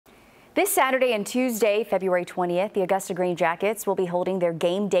This Saturday and Tuesday, February 20th, the Augusta Greenjackets will be holding their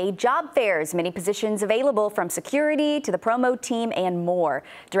game day job fairs. Many positions available from security to the promo team and more.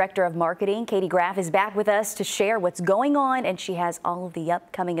 Director of Marketing, Katie Graff, is back with us to share what's going on, and she has all of the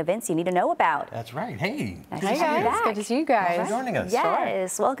upcoming events you need to know about. That's right. Hey. Hey guys. Good to see you guys. Thanks for joining us.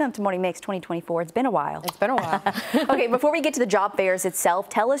 Yes. Welcome to Morning Mix 2024. It's been a while. It's been a while. Okay, before we get to the job fairs itself,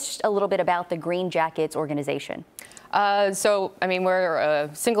 tell us a little bit about the Greenjackets organization. We're a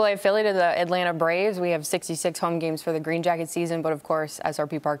single-A affiliate of the Atlanta Braves. We have 66 home games for the Greenjacket season, but of course,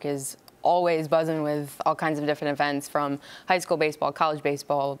 SRP Park is always buzzing with all kinds of different events, from high school baseball, college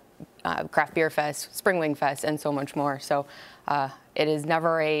baseball, craft beer fest, spring wing fest, and so much more. So it is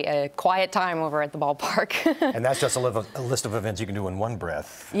never a quiet time over at the ballpark. And that's just a list of events you can do in one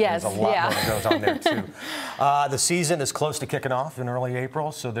breath. Yes, There's a lot more that goes on there, too. The season is close to kicking off in early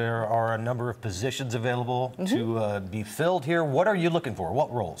April, so there are a number of positions available to be filled here. What are you looking for?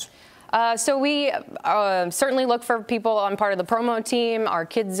 What roles? So we certainly look for people on part of the promo team, our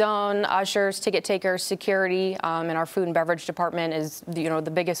kids zone, ushers, ticket takers, security, and our food and beverage department is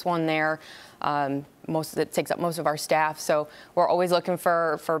the biggest one there. It takes up most of our staff. So we're always looking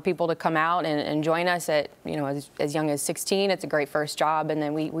for people to come out and join us at as young as 16. It's a great first job, and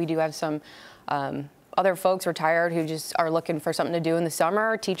then we do have some other folks retired who just are looking for something to do in the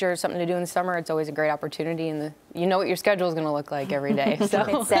summer, teachers something to do in the summer. It's always a great opportunity, and you know what your schedule is going to look like every day. So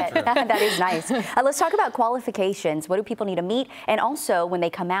it's set. That is nice. Let's talk about qualifications. What do people need to meet? And also, when they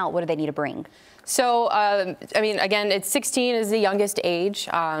come out, what do they need to bring? So, again, it's 16 is the youngest age,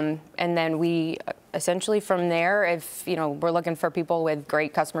 and then we essentially from there, if we're looking for people with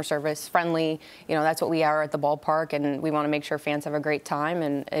great customer service, friendly, that's what we are at the ballpark, and we want to make sure fans have a great time.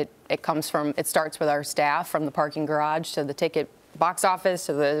 And it starts with our staff, from the parking garage to the ticket box office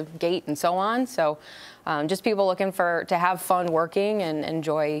to the gate and so on. So just people looking to have fun working and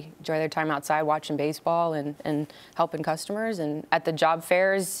enjoy their time outside watching baseball and helping customers. And at the job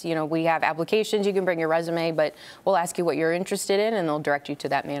fairs, we have applications. You can bring your resume, but we'll ask you what you're interested in, and they'll direct you to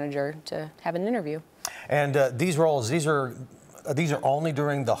that manager to have an interview. And these roles, these are only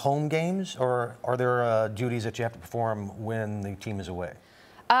during the home games, or are there duties that you have to perform when the team is away?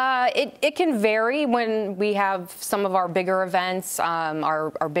 It can vary when we have some of our bigger events,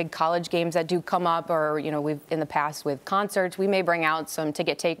 our big college games that do come up, or we've in the past with concerts, we may bring out some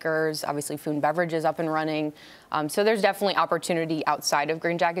ticket takers. Obviously, food and beverages up and running. So there's definitely opportunity outside of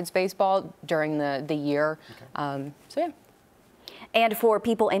Greenjackets baseball during the year. Okay. So yeah. And for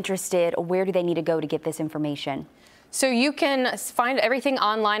people interested, where do they need to go to get this information? So you can find everything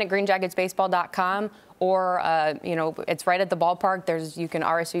online at greenjacketsbaseball.com, or it's right at the ballpark. You can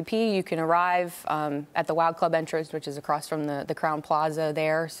RSVP. You can arrive at the Wild Club entrance, which is across from the Crown Plaza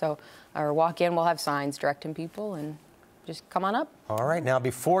there. So, or walk in. We'll have signs directing people, and just come on up. All right. Now,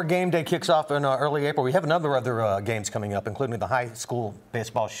 before game day kicks off in early April, we have a number of other games coming up, including the high school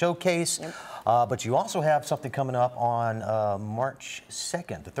baseball showcase. Yep. But you also have something coming up on March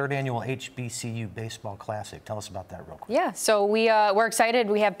 2nd, the 3rd annual HBCU Baseball Classic. Tell us about that real quick. Yeah, so we're excited.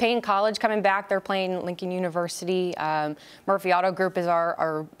 We have Payne College coming back. They're playing Lincoln University. Murphy Auto Group is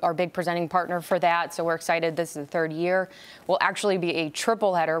our big presenting partner for that, so we're excited. This is the 3rd year. We'll actually be a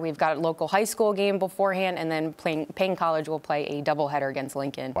triple header. We've got a local high school game beforehand, and then Payne College will play a double header against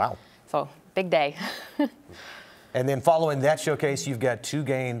Lincoln. Wow. So, big day. And then following that showcase, you've got 2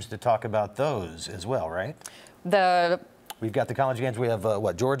 games to talk about those as well, right? We've got the college games. We have,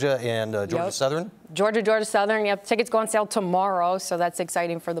 Georgia and Georgia Southern? Georgia Southern. Yep, tickets go on sale tomorrow, so that's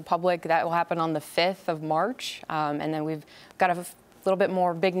exciting for the public. That will happen on the 5th of March. And then we've got a little bit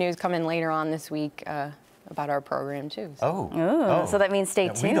more big news coming later on this week about our program, too. So. Oh, so that means stay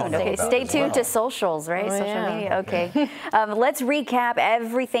tuned. Okay, stay tuned to socials, right? Social media. Okay. Let's recap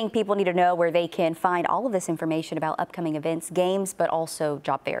everything people need to know, where they can find all of this information about upcoming events, games, but also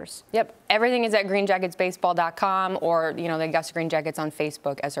job fairs. Yep. Everything is at greenjacketsbaseball.com, or, the Augusta Greenjackets on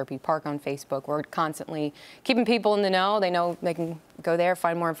Facebook, SRP Park on Facebook. We're constantly keeping people in the know. They know they can go there,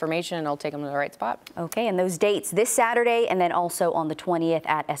 find more information, and it'll take them to the right spot. Okay. And those dates this Saturday, and then also on the 20th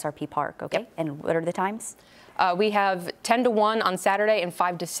at SRP Park. Okay. Yep. And what are the times? We have 10 to 1 on Saturday and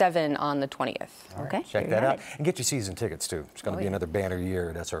 5 to 7 on the 20th. All right, check that out. And get your season tickets, too. It's going to be another banner year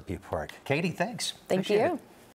at SRP Park. Katie, thanks. Thank you.